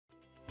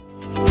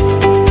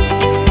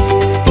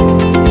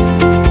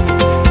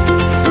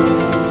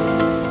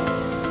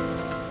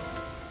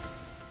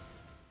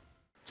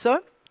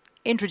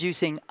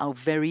introducing our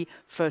very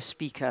first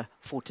speaker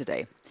for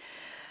today.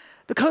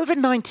 The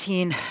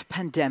COVID-19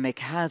 pandemic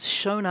has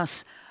shown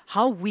us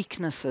how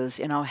weaknesses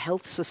in our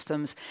health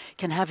systems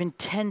can have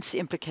intense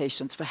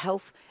implications for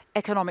health,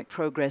 economic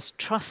progress,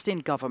 trust in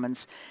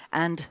governments,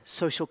 and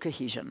social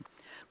cohesion.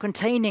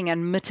 Containing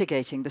and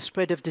mitigating the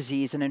spread of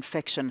disease and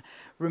infection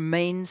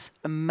remains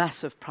a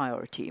massive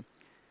priority.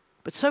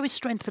 But so is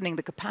strengthening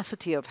the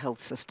capacity of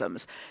health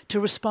systems to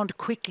respond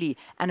quickly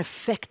and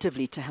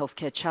effectively to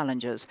healthcare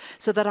challenges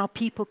so that our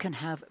people can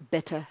have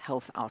better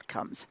health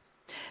outcomes.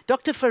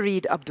 Dr.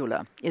 Fareed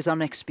Abdullah is our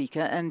next speaker,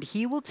 and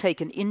he will take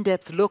an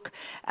in-depth look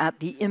at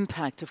the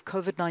impact of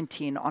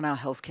COVID-19 on our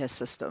healthcare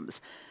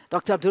systems.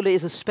 Dr. Abdullah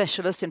is a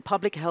specialist in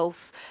public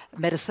health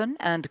medicine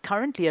and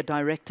currently a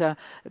director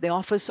at the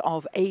Office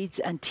of AIDS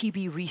and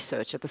TB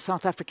Research at the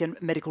South African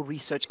Medical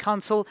Research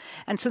Council.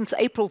 And since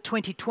April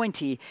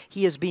 2020,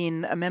 he has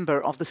been a member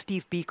of the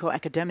Biko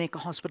Academic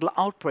Hospital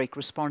Outbreak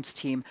Response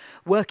Team,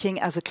 working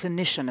as a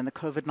clinician in the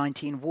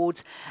COVID-19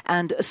 wards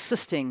and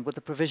assisting with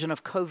the provision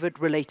of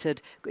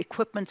COVID-related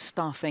equipment,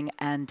 staffing,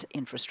 and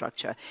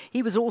infrastructure.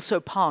 He was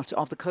also part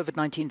of the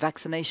COVID-19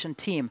 vaccination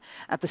team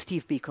at the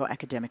Biko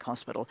Academic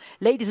Hospital.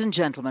 Ladies and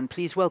gentlemen,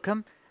 please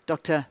welcome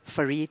Dr.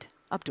 Fareed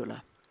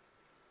Abdullah.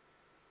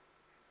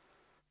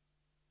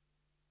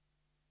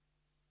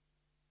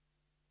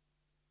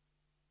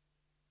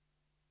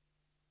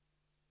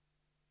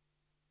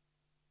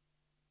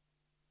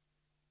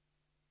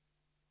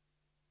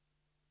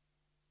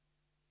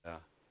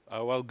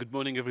 Well, good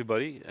morning,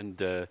 everybody,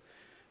 and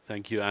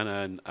thank you,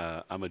 Anna and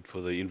Ahmed,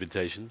 for the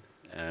invitation,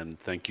 and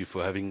thank you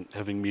for having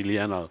me,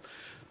 Leanne. I'll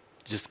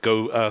just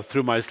go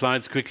through my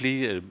slides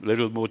quickly, a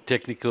little more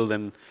technical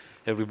than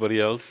everybody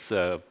else.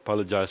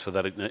 Apologize for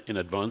that in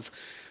advance.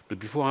 But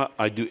before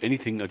I do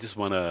anything, I just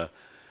want to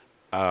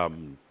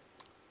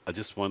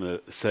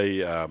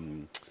say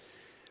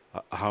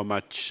how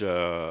much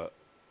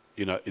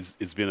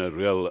it's been a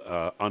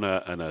real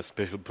honor and a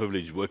special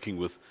privilege working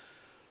with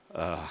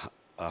a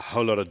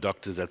whole lot of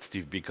doctors at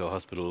Biko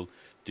Hospital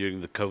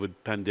during the COVID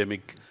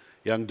pandemic.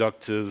 Young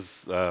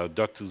doctors,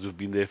 doctors who've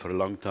been there for a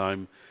long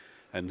time,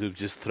 and who've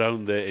just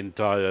thrown their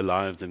entire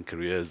lives and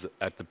careers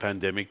at the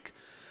pandemic.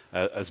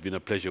 It's been a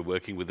pleasure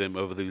working with them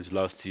over these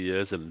last 2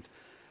 years, and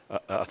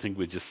I think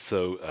we're just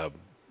so,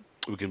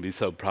 we can be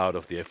so proud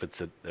of the efforts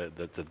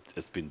that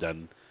has been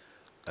done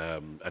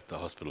at the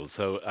hospital.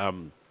 So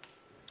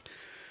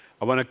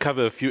I want to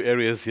cover a few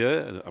areas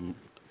here. I'm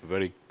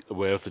very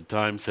aware of the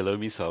time,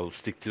 Salome, so I'll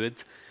stick to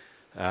it.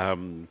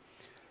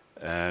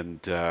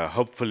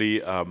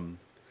 Hopefully,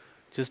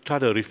 just try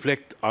to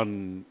reflect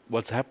on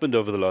what's happened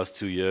over the last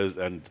 2 years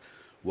and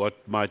what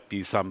might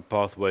be some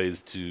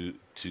pathways to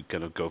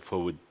kind of go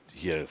forward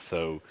here.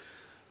 So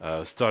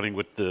starting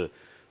with the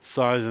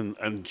size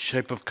and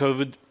shape of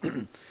COVID,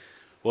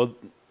 well,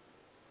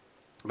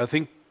 I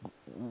think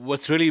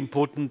what's really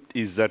important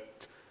is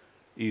that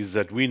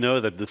we know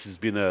that this has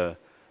been a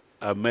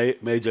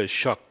major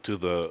shock to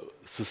the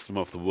system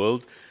of the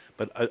world.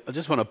 But I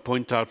just want to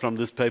point out from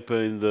this paper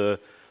in the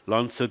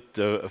Lancet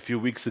a few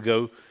weeks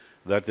ago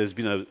that there's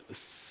been a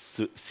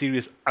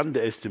serious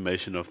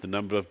underestimation of the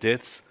number of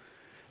deaths,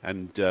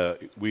 and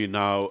we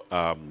now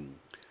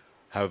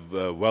have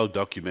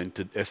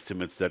well-documented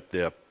estimates that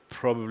there are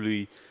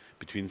probably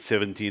between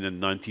 17 and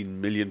 19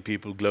 million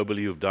people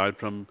globally who've died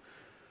from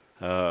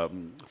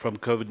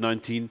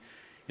COVID-19.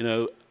 You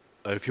know,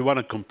 if you want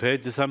to compare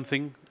it to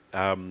something,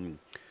 then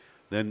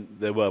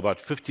there were about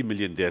 50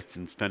 million deaths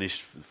in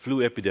Spanish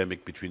flu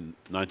epidemic between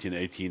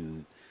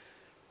 1918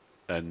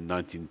 and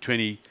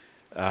 1920.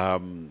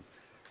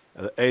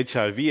 The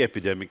HIV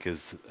epidemic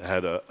has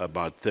had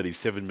about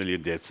 37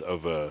 million deaths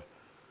over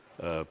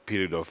a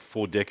period of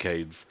 4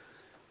 decades.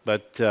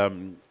 But,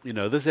 you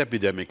know, this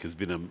epidemic has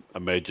been a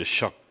major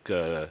shock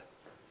to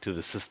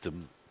the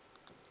system.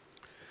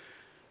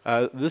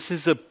 This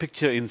is a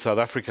picture in South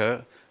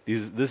Africa.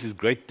 This is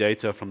great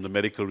data from the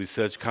Medical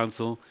Research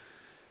Council.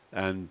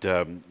 And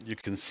you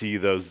can see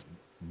those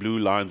blue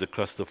lines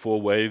across the 4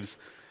 waves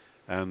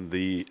and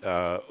the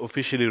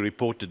officially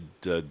reported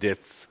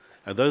deaths.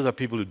 And those are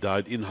people who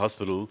died in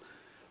hospital.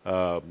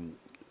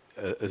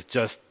 It's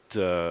just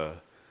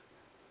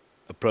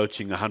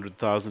approaching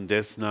 100,000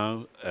 deaths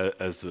now,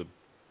 as the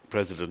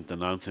President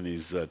announced in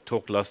his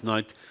talk last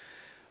night.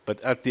 But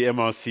at the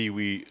MRC,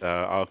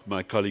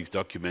 my colleagues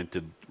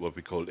documented what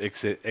we call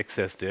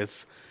excess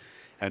deaths.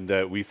 And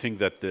we think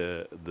that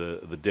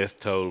the death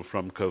toll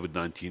from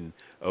COVID-19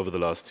 over the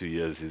last 2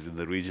 years is in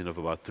the region of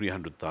about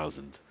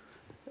 300,000.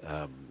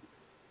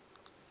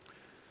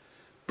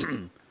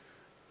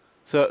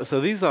 So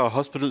these are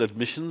hospital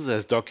admissions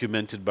as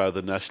documented by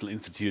the National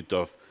Institute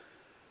of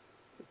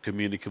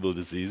Communicable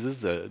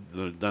Diseases.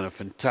 They've done a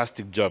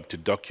fantastic job to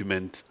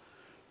document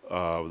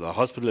the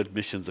hospital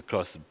admissions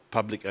across the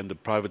public and the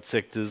private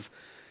sectors.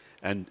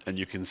 And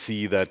you can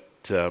see that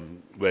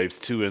waves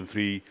 2 and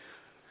 3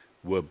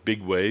 were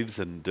big waves,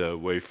 and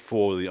wave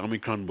 4, the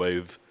Omicron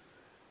wave,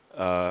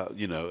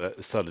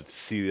 started to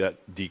see that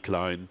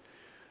decline.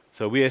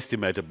 So we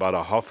estimate about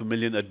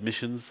 500,000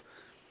 admissions.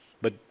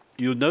 But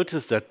you'll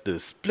notice that the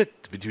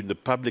split between the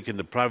public and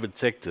the private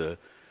sector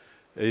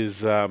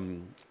is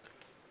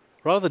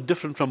rather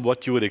different from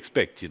what you would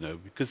expect,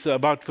 because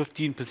about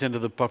 15%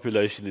 of the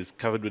population is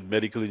covered with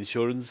medical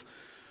insurance.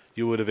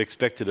 You would have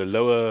expected a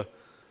lower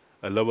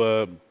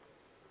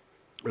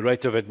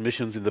rate of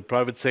admissions in the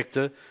private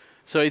sector.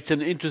 So it's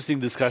an interesting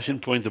discussion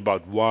point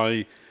about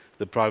why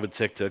the private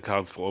sector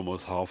accounts for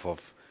almost half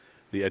of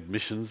the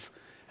admissions.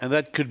 And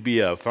that could be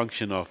a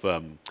function of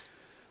a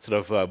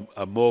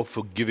more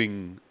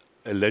forgiving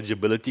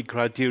eligibility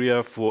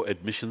criteria for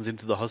admissions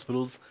into the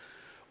hospitals,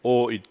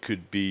 or it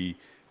could be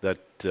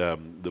that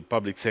the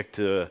public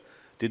sector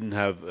didn't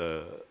have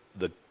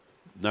the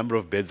number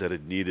of beds that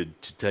it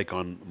needed to take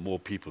on more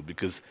people,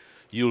 because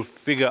you'll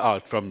figure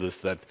out from this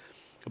that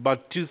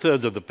about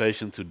 2/3 of the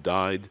patients who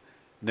died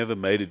never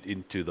made it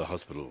into the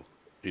hospital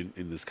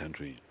in this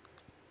country.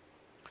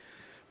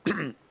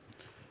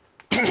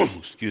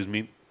 Excuse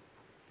me.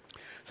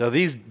 So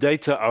these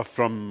data are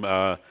from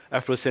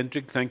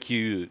Afrocentric. Thank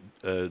you,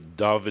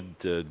 David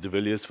de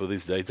Villiers, for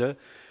this data.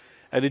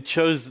 And it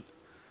shows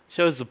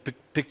the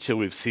picture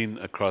we've seen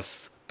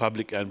across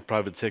public and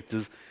private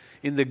sectors.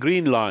 In the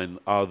green line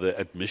are the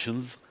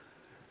admissions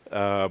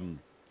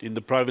in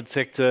the private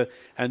sector,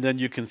 and then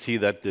you can see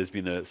that there's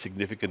been a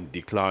significant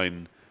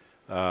decline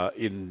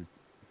in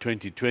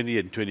 2020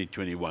 and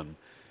 2021.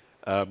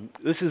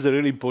 This is a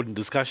really important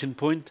discussion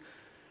point,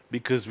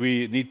 because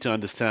we need to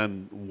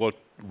understand what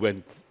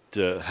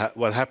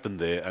happened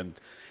there,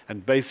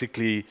 and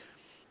basically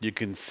you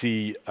can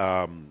see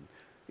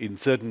in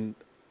certain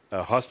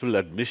hospital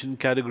admission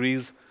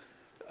categories,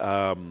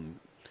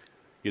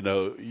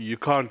 you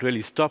can't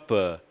really stop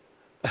a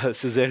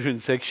cesarean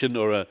section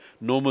or a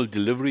normal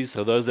delivery,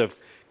 so those have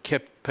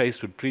kept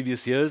pace with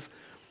previous years.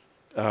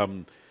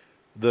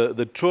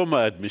 The trauma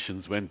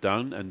admissions went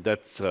down, and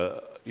that's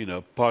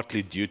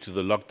partly due to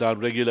the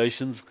lockdown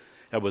regulations.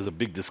 That was a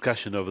big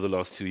discussion over the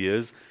last 2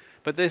 years.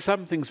 But there's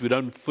some things we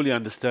don't fully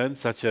understand,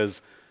 such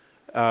as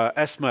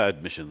asthma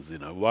admissions.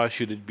 Why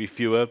should it be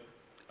fewer?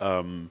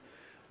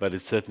 But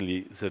it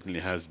certainly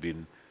has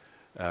been.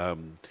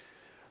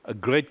 A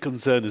great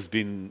concern has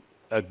been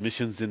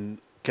admissions in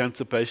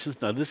cancer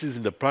patients. Now, this is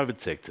in the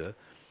private sector,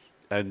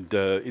 and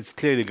it's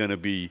clearly going to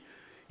be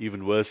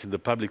even worse in the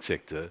public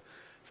sector.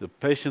 So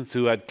patients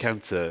who had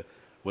cancer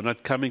were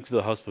not coming to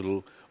the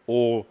hospital,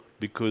 or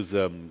because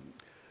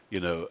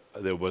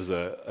there was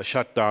a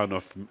shutdown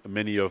of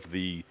many of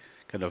the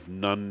kind of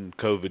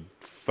non-COVID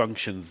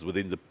functions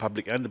within the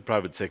public and the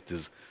private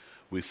sectors,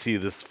 we see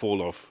this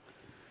fall off.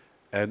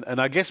 And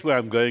I guess where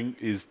I'm going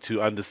is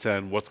to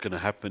understand what's going to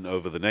happen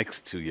over the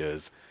next 2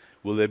 years.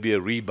 Will there be a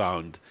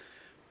rebound,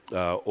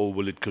 or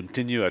will it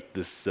continue at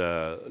this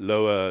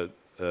lower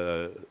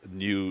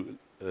new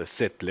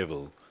set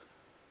level?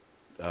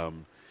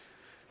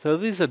 So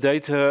these are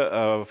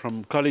data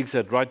from colleagues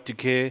at Right to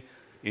Care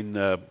in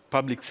a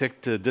public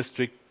sector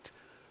district,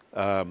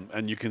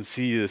 and you can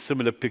see a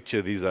similar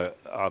picture. These are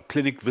our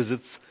clinic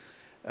visits,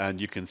 and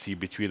you can see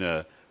between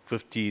a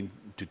 15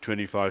 to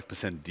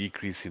 25%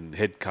 decrease in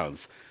head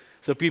counts.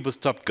 So people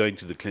stopped going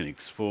to the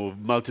clinics for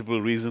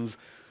multiple reasons.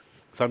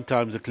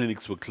 Sometimes the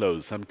clinics were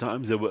closed.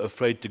 Sometimes they were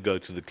afraid to go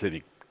to the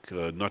clinic,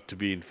 not to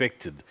be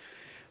infected.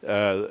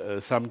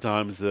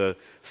 Sometimes the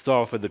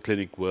staff at the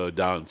clinic were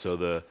down, so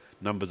the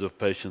numbers of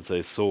patients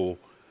they saw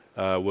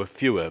were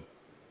fewer.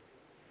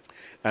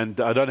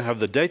 And I don't have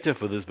the data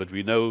for this, but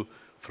we know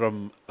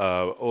from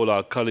all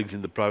our colleagues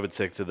in the private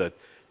sector that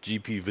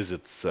GP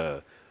visits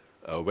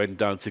went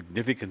down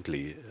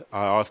significantly.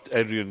 I asked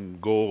Adrian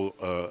Gore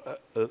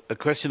a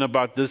question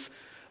about this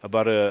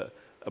about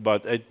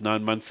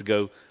 8-9 months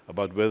ago,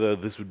 about whether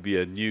this would be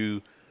a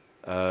new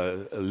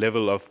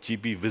level of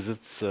GP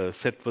visits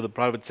set for the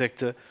private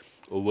sector,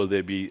 or will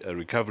there be a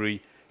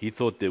recovery. He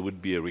thought there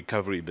would be a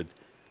recovery, but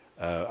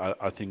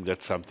I think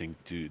that's something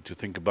to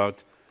think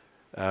about.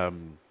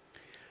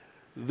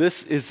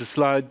 This is the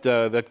slide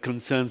that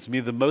concerns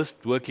me the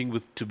most, working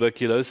with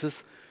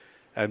tuberculosis.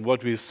 And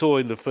what we saw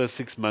in the first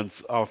 6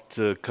 months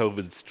after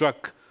COVID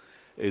struck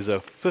is a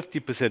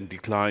 50%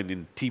 decline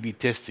in TB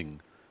testing.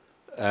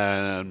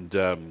 And,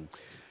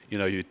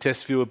 you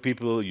test fewer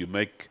people, you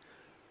make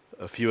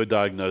fewer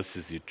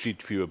diagnoses, you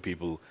treat fewer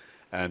people.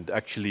 And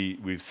actually,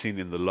 we've seen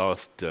in the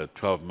last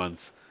 12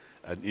 months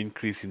an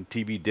increase in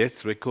TB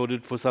deaths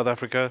recorded for South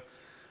Africa.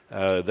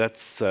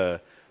 That's the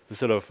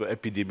sort of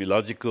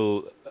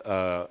epidemiological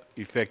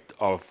effect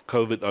of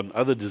COVID on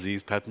other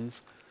disease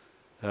patterns.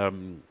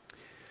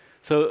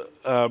 So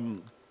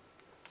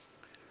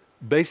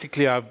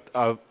basically, I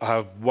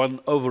have one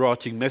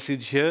overarching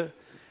message here,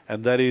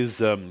 and that is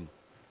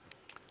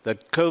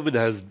that COVID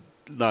has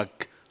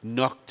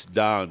knocked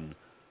down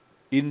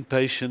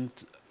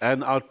inpatient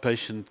and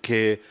outpatient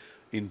care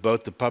in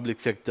both the public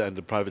sector and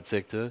the private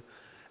sector,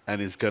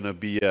 and it's going to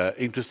be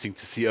interesting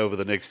to see over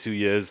the next 2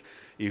 years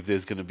if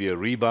there's going to be a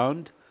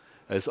rebound.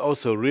 It's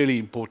also really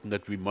important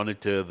that we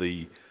monitor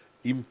the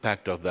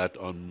impact of that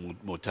on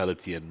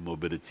mortality and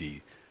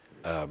morbidity.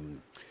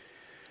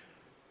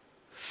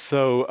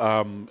 So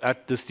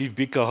at the Steve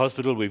Biko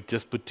Hospital, we've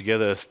just put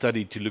together a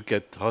study to look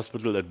at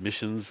hospital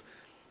admissions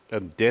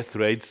and death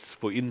rates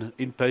for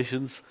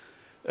inpatients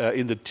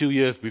in the 2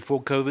 years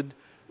before COVID,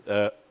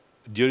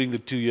 during the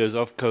 2 years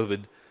of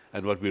COVID,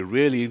 and what we're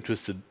really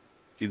interested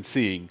in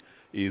seeing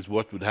is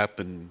what would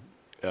happen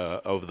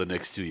over the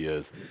next 2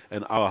 years.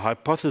 And our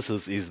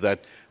hypothesis is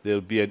that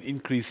there'll be an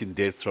increase in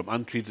deaths from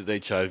untreated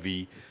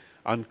HIV,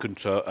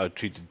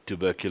 untreated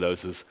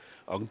tuberculosis,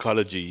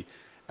 oncology,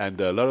 and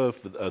a lot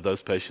of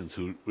those patients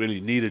who really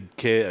needed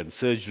care and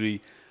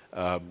surgery,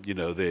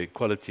 the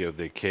quality of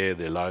their care,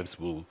 their lives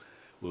will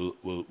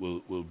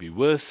be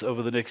worse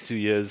over the next 2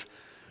 years.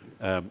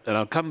 And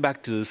I'll come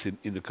back to this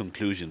in the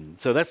conclusion.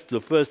 So that's the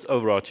first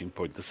overarching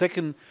point. The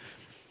second,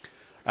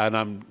 and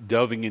I'm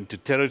delving into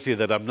territory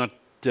that I'm not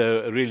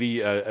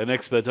really an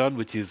expert on,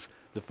 which is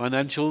the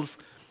financials.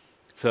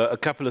 So a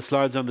couple of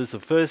slides on this. The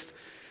first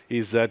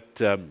is that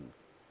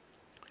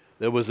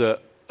there was a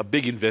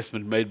big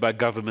investment made by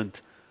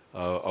government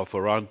of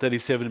around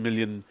 37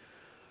 billion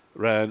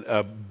rand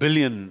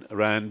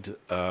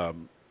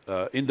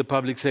in the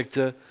public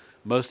sector,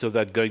 most of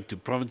that going to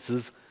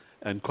provinces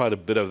and quite a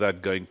bit of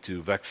that going to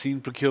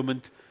vaccine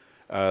procurement.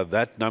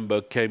 That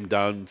number came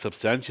down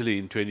substantially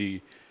in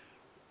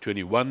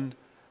 2021,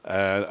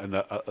 and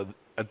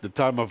at the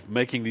time of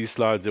making these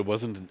slides, there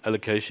wasn't an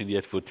allocation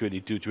yet for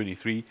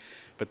 22-23,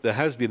 but there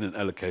has been an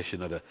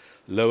allocation at a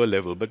lower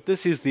level. But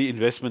this is the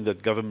investment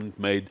that government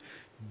made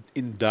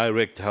in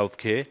direct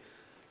healthcare.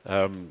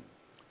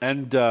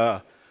 And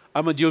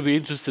Ahmed, you'll be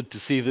interested to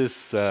see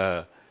this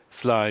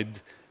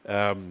slide.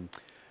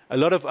 A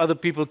lot of other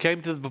people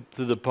came to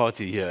the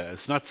party here.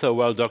 It's not so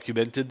well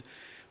documented,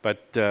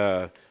 but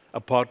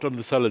apart from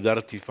the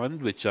Solidarity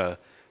Fund, which I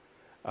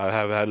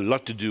have had a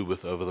lot to do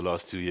with over the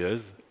last 2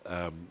 years,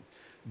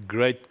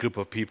 great group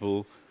of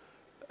people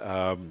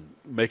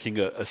making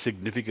a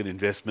significant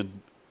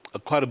investment,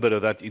 quite a bit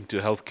of that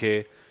into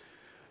healthcare.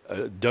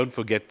 Don't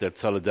forget that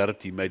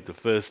Solidarity made the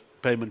first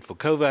payment for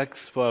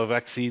COVAX for our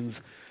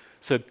vaccines.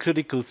 So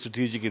critical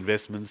strategic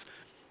investments.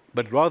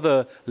 But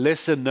rather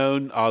lesser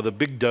known are the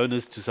big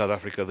donors to South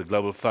Africa, the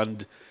Global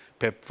Fund,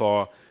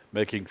 PEPFAR,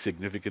 making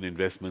significant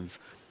investments.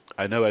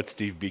 I know at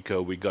Steve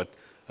Biko we got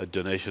a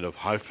donation of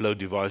high-flow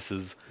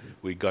devices.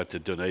 We got a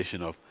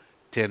donation of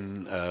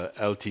 10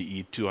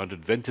 LTE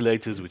 200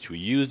 ventilators, which we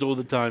used all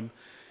the time.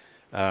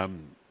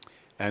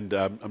 And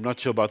I'm not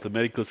sure about the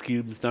medical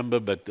schemes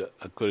number, but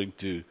according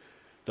to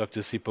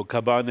Dr. Sipho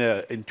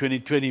Kabane, in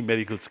 2020,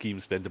 medical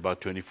schemes spent about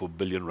 24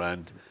 billion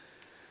rand.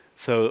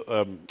 So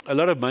a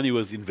lot of money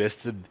was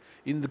invested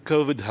in the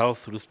COVID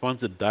health response,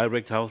 the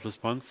direct health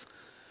response.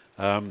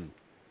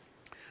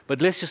 But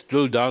let's just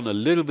drill down a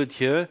little bit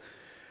here,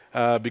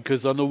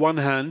 because on the one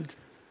hand,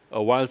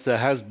 whilst there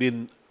has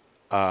been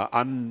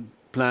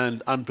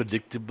unplanned,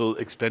 unpredictable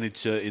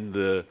expenditure in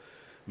the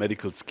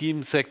medical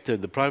scheme sector,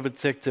 in the private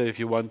sector, if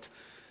you want,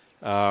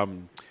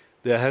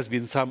 there has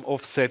been some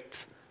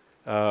offset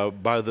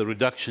by the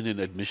reduction in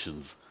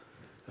admissions.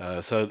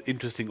 So an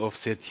interesting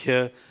offset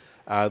here,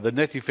 the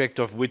net effect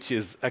of which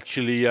is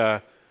actually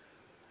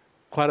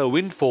quite a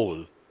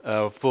windfall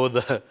for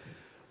the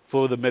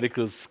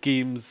medical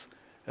schemes.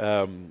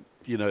 The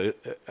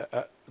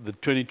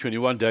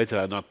 2021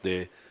 data are not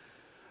there.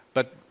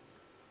 But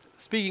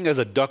speaking as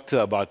a doctor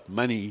about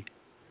money,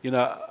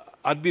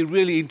 I'd be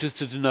really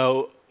interested to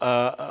know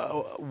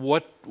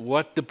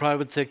what the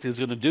private sector is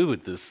going to do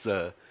with this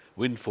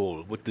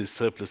windfall, with these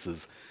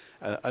surpluses.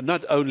 And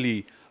not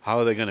only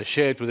how they're going to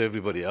share it with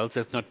everybody else,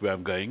 that's not where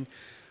I'm going,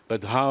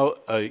 but how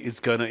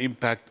it's going to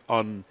impact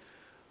on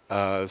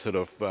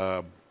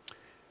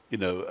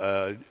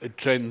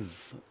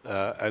trends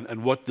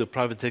and what the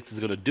private sector is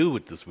going to do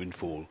with this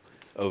windfall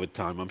over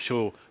time. I'm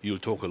sure you'll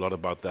talk a lot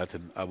about that,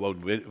 and I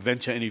won't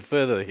venture any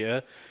further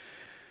here.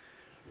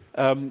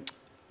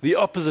 The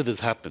opposite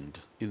has happened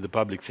in the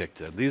public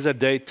sector. These are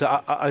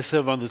data. I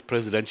serve on this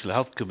presidential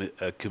health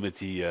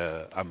committee,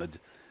 Ahmed,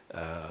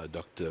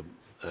 Dr.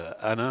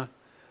 Anna.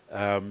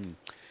 And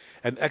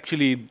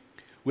actually,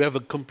 we have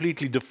a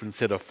completely different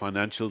set of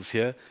financials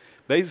here.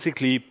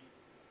 Basically,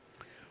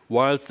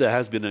 whilst there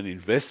has been an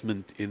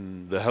investment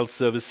in the health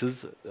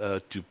services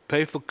to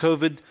pay for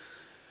COVID,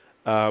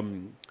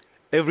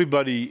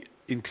 everybody,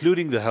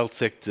 including the health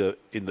sector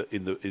in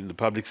the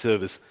public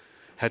service,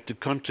 had to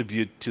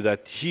contribute to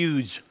that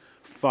huge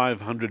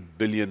 500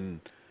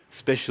 billion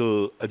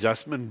special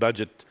adjustment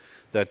budget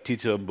that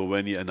Tito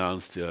Mboweni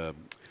announced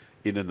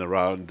in and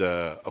around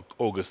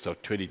August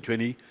of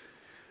 2020.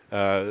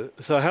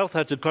 So health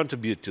had to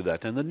contribute to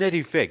that. And the net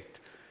effect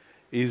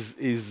is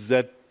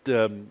that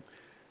the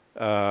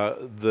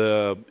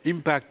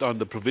impact on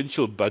the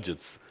provincial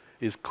budgets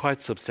is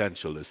quite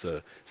substantial. It's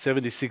a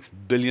 76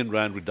 billion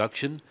rand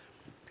reduction.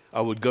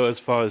 I would go as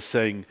far as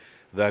saying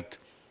that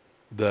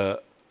the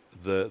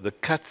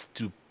cuts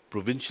to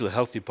provincial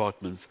health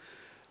departments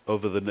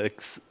over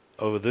this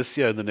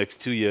year and the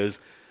next 2 years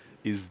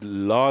is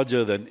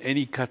larger than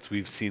any cuts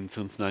we've seen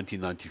since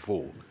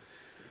 1994.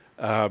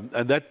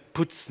 And that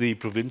puts the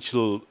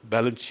provincial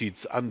balance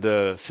sheets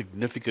under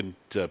significant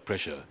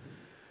pressure.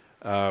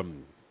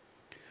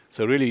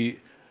 So really,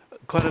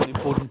 quite an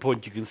important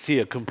point. You can see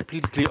a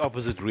completely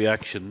opposite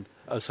reaction,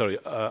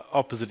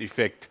 opposite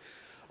effect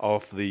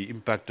of the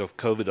impact of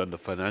COVID on the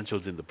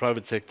financials in the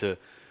private sector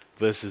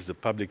versus the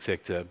public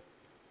sector.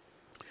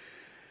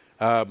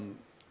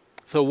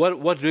 So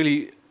what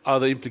really are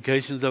the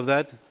implications of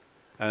that?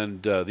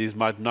 And these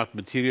might not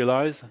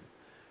materialize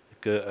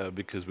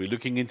because we're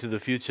looking into the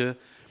future,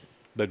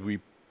 but we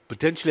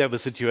potentially have a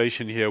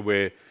situation here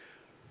where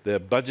there are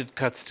budget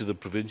cuts to the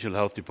provincial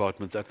health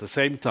departments at the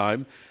same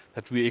time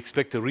that we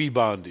expect a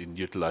rebound in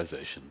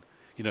utilization.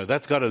 You know,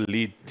 that's got to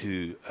lead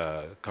to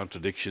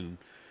contradiction.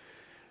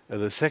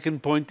 The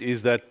second point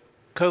is that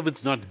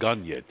COVID's not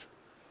gone yet.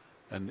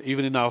 And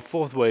even in our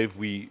fourth wave,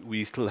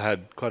 we still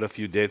had quite a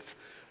few deaths.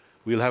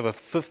 We'll have a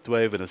fifth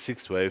wave and a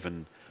sixth wave,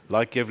 and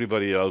like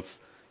everybody else,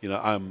 you know,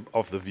 I'm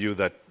of the view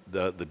that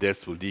the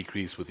deaths will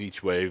decrease with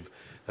each wave,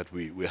 that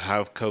we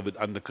have COVID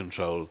under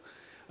control.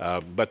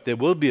 But there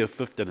will be a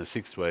fifth and a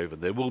sixth wave,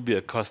 and there will be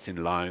a cost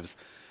in lives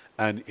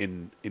and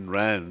in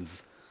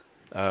rands.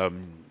 That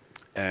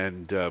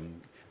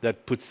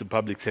puts the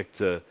public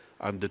sector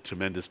under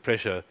tremendous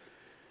pressure.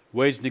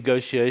 Wage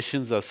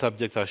negotiations are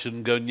subject I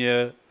shouldn't go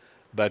near,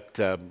 but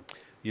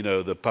you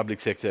know, the public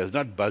sector has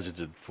not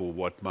budgeted for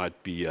what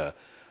might be a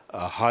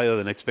higher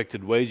than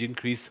expected wage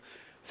increase.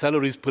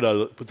 Salaries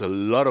puts a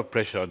lot of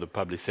pressure on the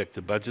public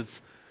sector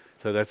budgets,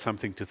 so that's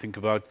something to think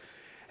about.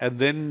 And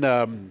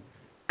then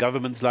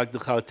governments like the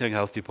Gauteng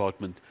Health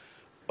Department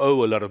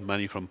owe a lot of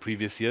money from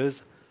previous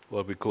years,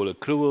 what we call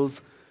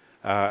accruals.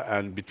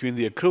 And between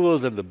the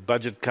accruals and the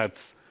budget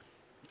cuts,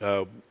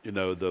 you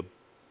know,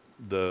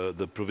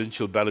 the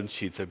provincial balance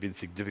sheets have been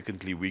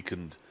significantly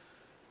weakened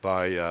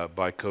by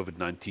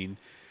COVID-19.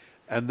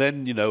 And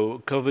then, you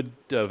know, COVID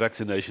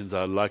vaccinations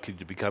are likely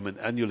to become an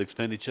annual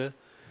expenditure.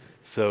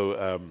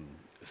 So,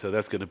 so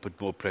that's going to put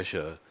more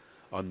pressure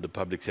on the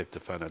public sector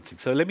financing.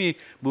 So let me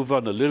move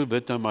on a little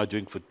bit. How am I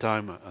doing for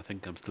time? I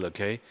think I'm still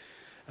okay.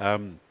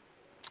 On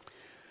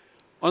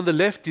the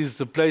left is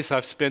the place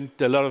I've spent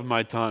a lot of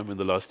my time in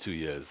the last 2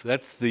 years.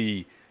 That's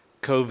the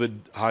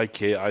COVID high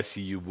care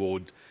ICU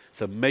ward.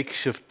 It's a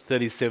makeshift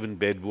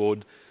 37-bed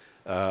ward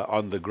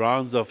on the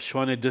grounds of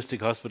Tshwane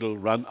District Hospital,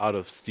 run out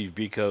of Steve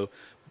Biko,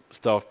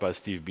 staffed by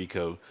Steve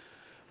Biko.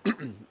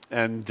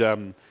 And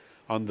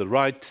on the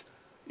right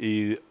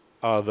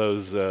are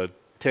those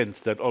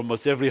tents that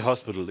almost every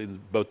hospital in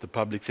both the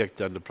public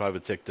sector and the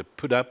private sector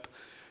put up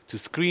to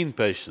screen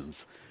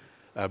patients,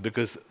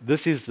 because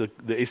this is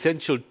the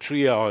essential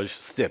triage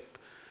step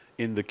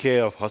in the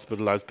care of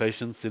hospitalized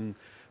patients in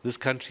this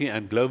country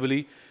and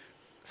globally.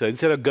 So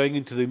instead of going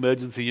into the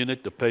emergency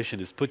unit, the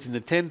patient is put in a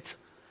tent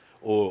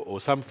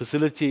or some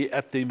facility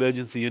at the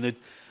emergency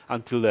unit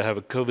until they have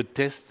a COVID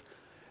test,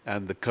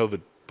 and the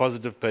COVID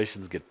positive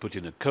patients get put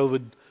in a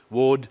COVID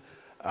ward,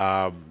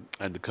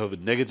 and the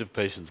COVID negative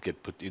patients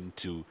get put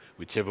into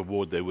whichever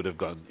ward they would have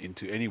gone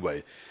into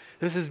anyway.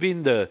 This has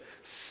been the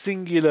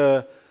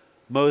singular,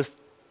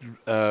 most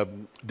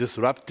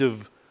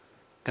disruptive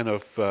kind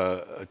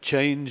of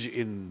change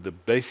in the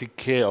basic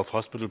care of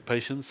hospital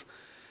patients.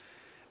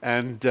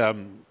 And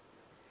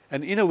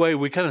in a way,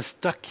 we're kind of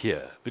stuck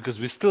here because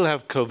we still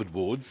have COVID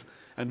wards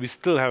and we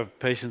still have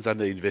patients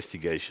under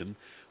investigation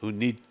who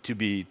need to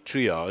be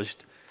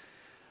triaged.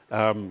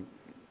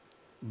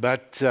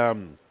 But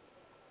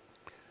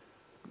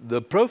the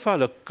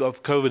profile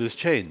of COVID has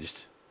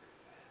changed.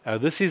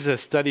 This is a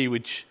study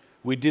which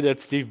we did at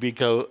Steve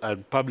Biko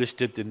and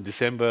published it in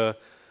December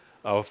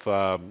of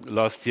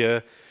last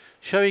year,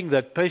 showing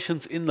that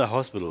patients in the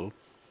hospital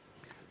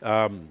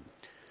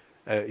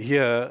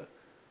here,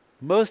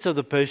 most of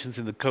the patients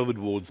in the COVID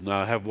wards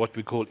now have what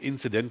we call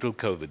incidental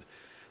COVID.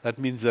 That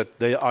means that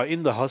they are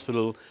in the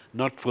hospital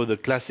not for the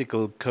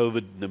classical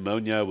COVID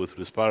pneumonia with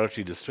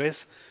respiratory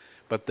distress,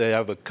 but they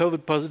have a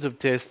COVID positive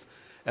test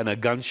and a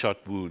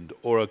gunshot wound,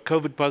 or a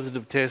COVID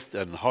positive test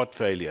and heart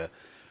failure.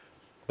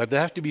 But they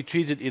have to be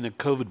treated in a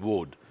COVID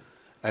ward.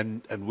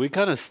 And we're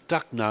kind of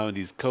stuck now in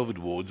these COVID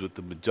wards with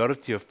the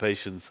majority of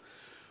patients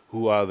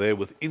who are there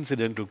with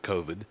incidental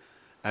COVID,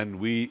 and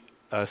we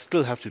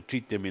still have to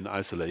treat them in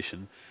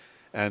isolation.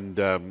 And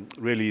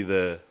really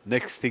the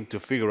next thing to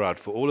figure out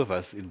for all of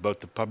us in both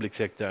the public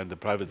sector and the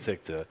private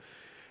sector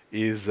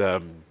is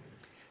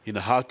you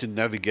know, how to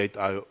navigate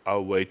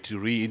our way to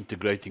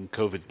reintegrating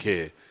COVID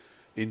care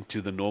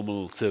into the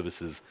normal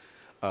services.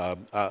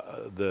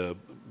 The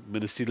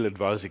Ministerial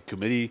Advisory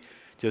Committee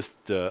just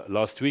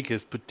last week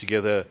has put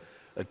together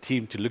a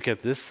team to look at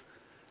this.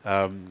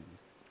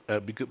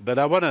 But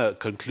I want to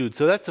conclude.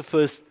 So that's the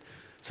first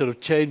sort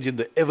of change in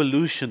the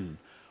evolution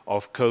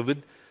of COVID.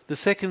 The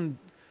second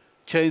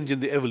change in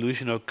the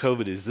evolution of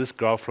COVID is this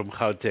graph from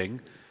Gauteng,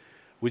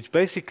 which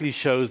basically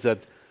shows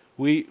that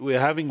we're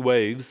having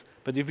waves.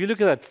 But if you look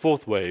at that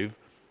fourth wave,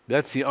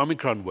 that's the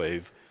Omicron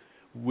wave,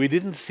 we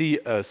didn't see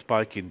a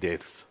spike in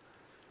deaths.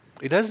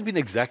 It hasn't been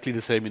exactly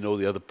the same in all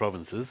the other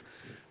provinces,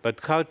 but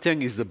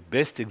Gauteng is the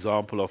best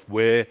example of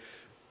where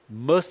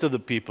most of the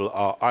people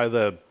are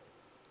either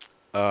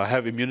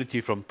have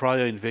immunity from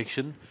prior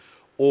infection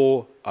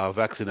or are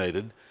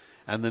vaccinated.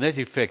 And the net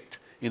effect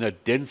in a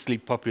densely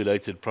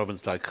populated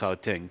province like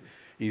Gauteng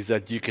is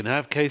that you can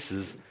have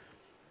cases,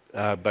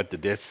 but the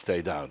deaths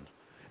stay down.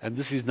 And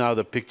this is now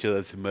the picture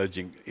that's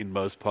emerging in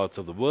most parts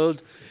of the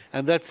world.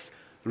 And that's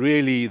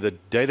really the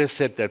data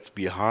set that's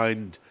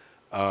behind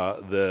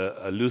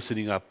the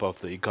loosening up of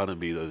the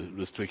economy, the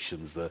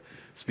restrictions, the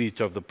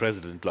speech of the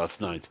president last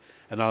night.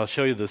 And I'll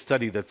show you the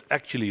study that's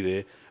actually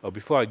there. Or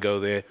before I go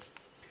there,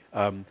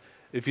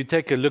 if you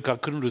take a look, I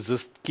couldn't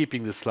resist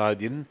keeping the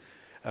slide in.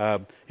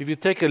 If you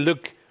take a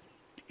look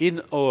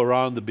in or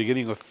around the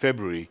beginning of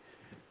February,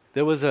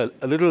 there was a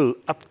little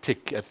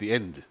uptick at the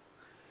end.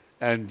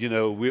 And, you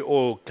know, we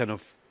all kind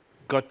of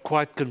got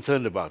quite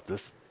concerned about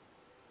this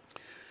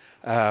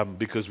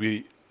because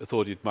we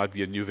thought it might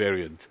be a new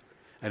variant.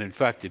 And in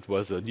fact, it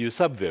was a new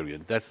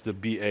subvariant. That's the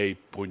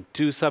BA.2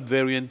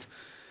 subvariant.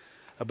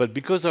 But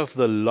because of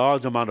the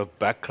large amount of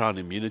background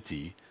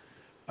immunity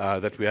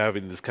that we have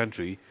in this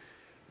country,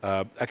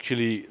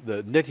 actually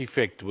the net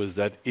effect was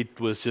that it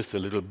was just a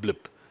little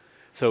blip.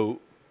 So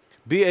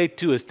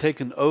BA.2 has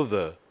taken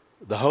over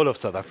the whole of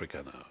South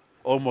Africa now.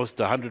 Almost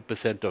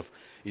 100% of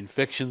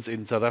infections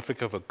in South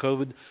Africa for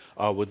COVID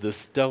are with the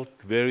stealth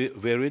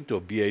variant,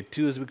 or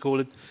BA.2 as we call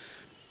it.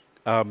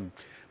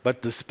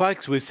 But the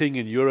spikes we're seeing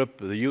in Europe,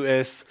 the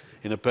US,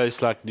 in a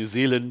place like New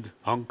Zealand,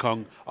 Hong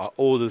Kong, are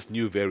all this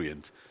new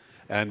variant.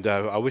 And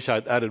I wish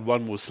I'd added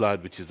one more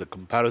slide, which is a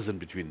comparison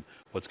between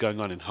what's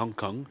going on in Hong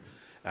Kong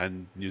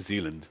and New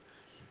Zealand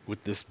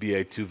with this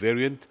BA.2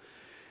 variant.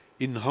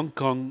 In Hong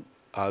Kong,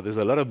 there's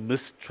a lot of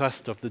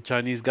mistrust of the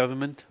Chinese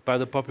government by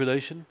the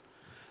population.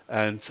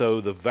 And so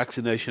the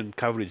vaccination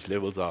coverage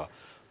levels are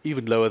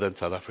even lower than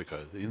South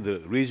Africa, in the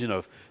region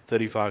of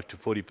 35 to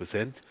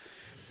 40%.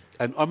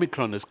 And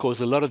Omicron has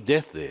caused a lot of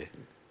death there.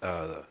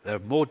 There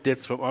are more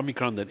deaths from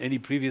Omicron than any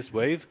previous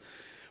wave,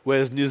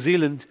 whereas New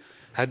Zealand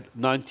had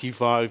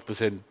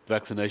 95%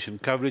 vaccination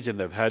coverage, and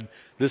they've had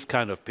this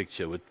kind of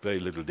picture with very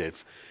little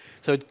deaths.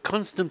 So it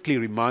constantly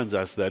reminds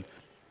us that,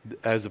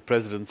 as the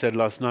President said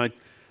last night,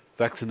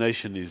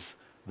 vaccination is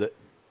the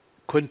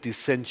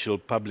quintessential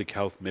public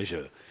health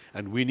measure,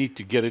 and we need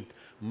to get it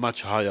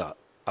much higher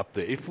up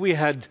there. If we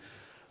had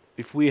 80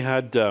 or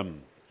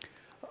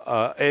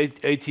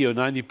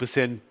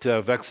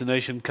 90%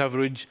 vaccination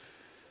coverage,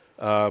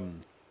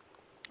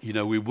 you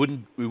know, we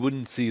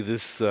wouldn't see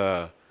this.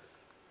 Don't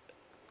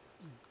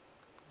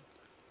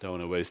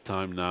want to waste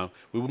time now.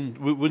 We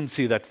wouldn't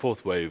see that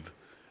fourth wave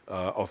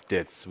of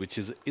deaths, which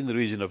is in the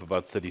region of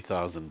about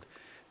 30,000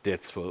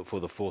 deaths for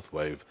the fourth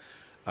wave.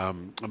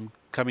 I'm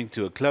coming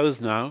to a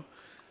close now.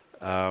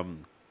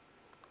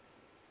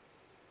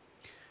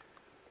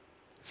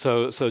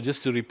 So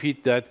just to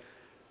repeat that,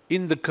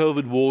 in the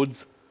COVID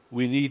wards,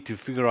 we need to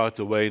figure out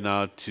a way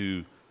now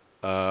to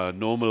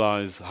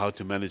normalize how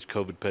to manage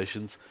COVID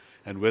patients,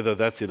 and whether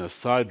that's in a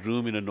side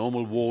room in a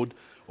normal ward,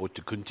 or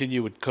to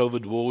continue with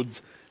COVID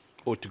wards,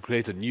 or to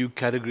create a new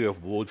category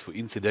of wards for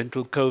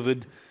incidental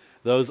COVID.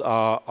 Those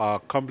are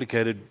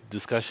complicated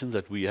discussions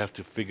that we have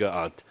to figure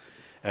out.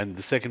 And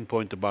the second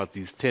point about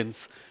these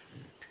tents,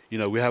 you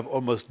know, we have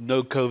almost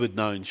no COVID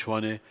now in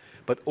Tshwane,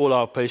 but all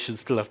our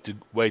patients still have to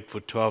wait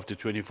for 12 to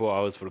 24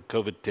 hours for a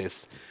COVID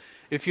test.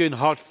 If you're in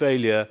heart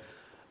failure,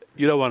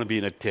 you don't want to be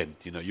in a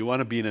tent. You know, you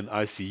want to be in an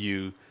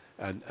ICU,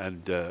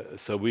 and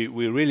so we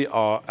really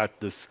are at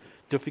this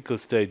difficult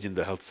stage in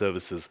the health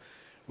services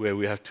where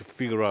we have to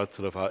figure out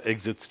sort of our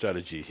exit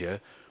strategy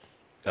here.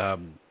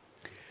 And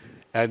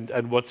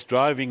what's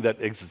driving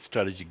that exit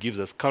strategy, gives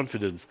us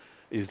confidence,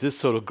 is this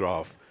sort of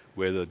graph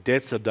where the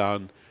deaths are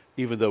down,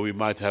 even though we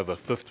might have a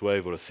fifth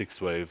wave or a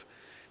sixth wave.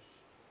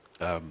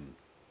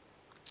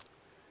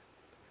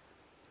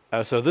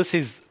 So this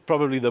is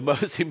probably the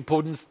most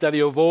important study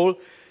of all,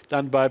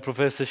 done by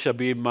Professor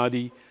Shabir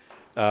Mahdi,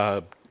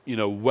 you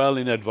know, well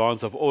in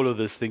advance of all of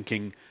this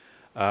thinking.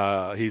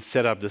 He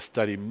set up this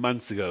study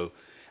months ago,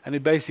 and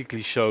it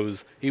basically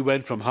shows he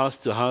went from house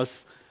to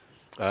house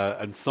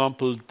and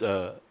sampled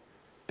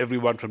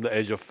everyone from the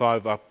age of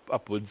 5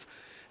 upwards,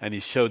 and he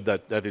showed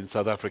that in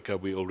South Africa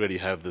we already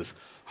have this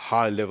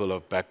high level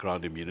of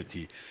background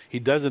immunity. He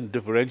doesn't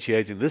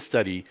differentiate in this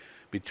study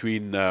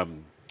between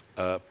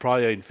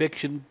prior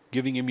infection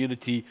giving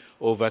immunity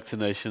or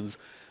vaccinations,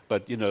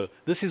 but you know,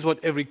 this is what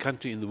every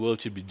country in the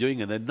world should be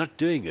doing, and they're not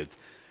doing it.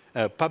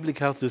 Public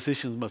health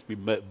decisions must be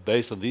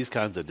based on these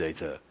kinds of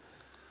data.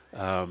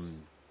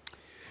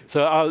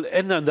 So I'll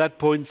end on that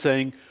point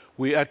saying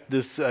we're at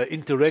this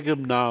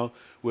interregnum now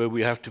where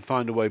we have to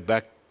find a way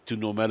back to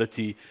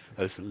normality.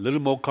 It's a little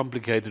more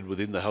complicated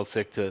within the health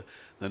sector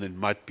than it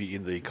might be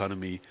in the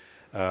economy.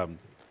 And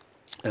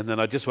then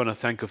I just want to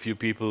thank a few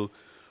people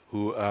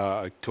who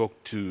I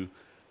talked to,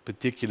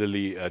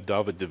 particularly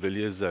David de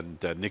Villiers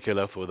and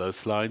Nicola for those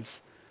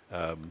slides.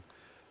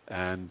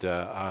 And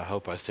I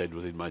hope I stayed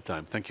within my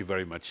time. Thank you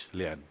very much,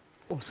 Leanne.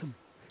 Awesome.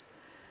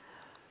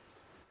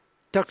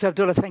 Dr.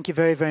 Abdullah, thank you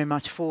very, very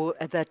much for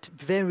that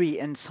very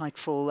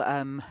insightful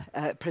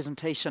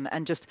presentation,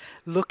 and just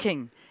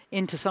looking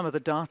into some of the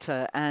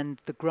data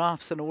and the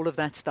graphs and all of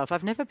that stuff.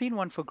 I've never been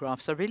one for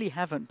graphs, I really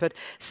haven't. But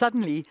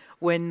suddenly,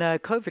 when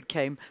COVID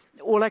came,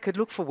 all I could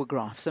look for were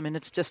graphs. I mean,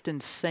 it's just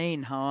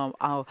insane how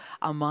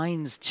our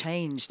minds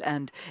changed.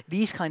 And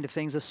these kind of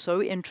things are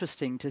so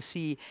interesting to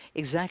see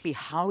exactly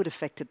how it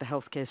affected the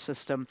healthcare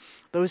system,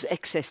 those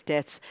excess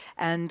deaths,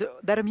 and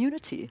that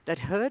immunity, that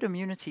herd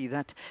immunity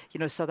that,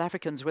 South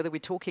Africans, whether we're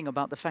talking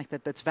about the fact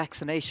that that's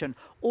vaccination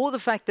or the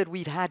fact that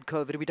we've had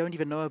COVID, we don't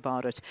even know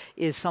about it,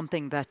 is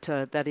something that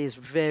that is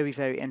very,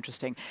 very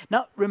interesting.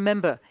 Now,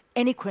 remember,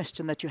 any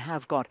question that you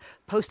have got,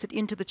 post it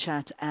into the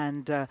chat,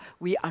 and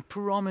I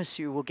promise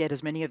you will get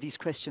as many of these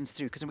questions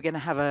through, because we're going to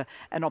have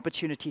an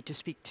opportunity to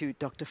speak to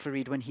Dr.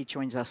 Fareed when he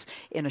joins us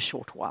in a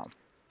short while.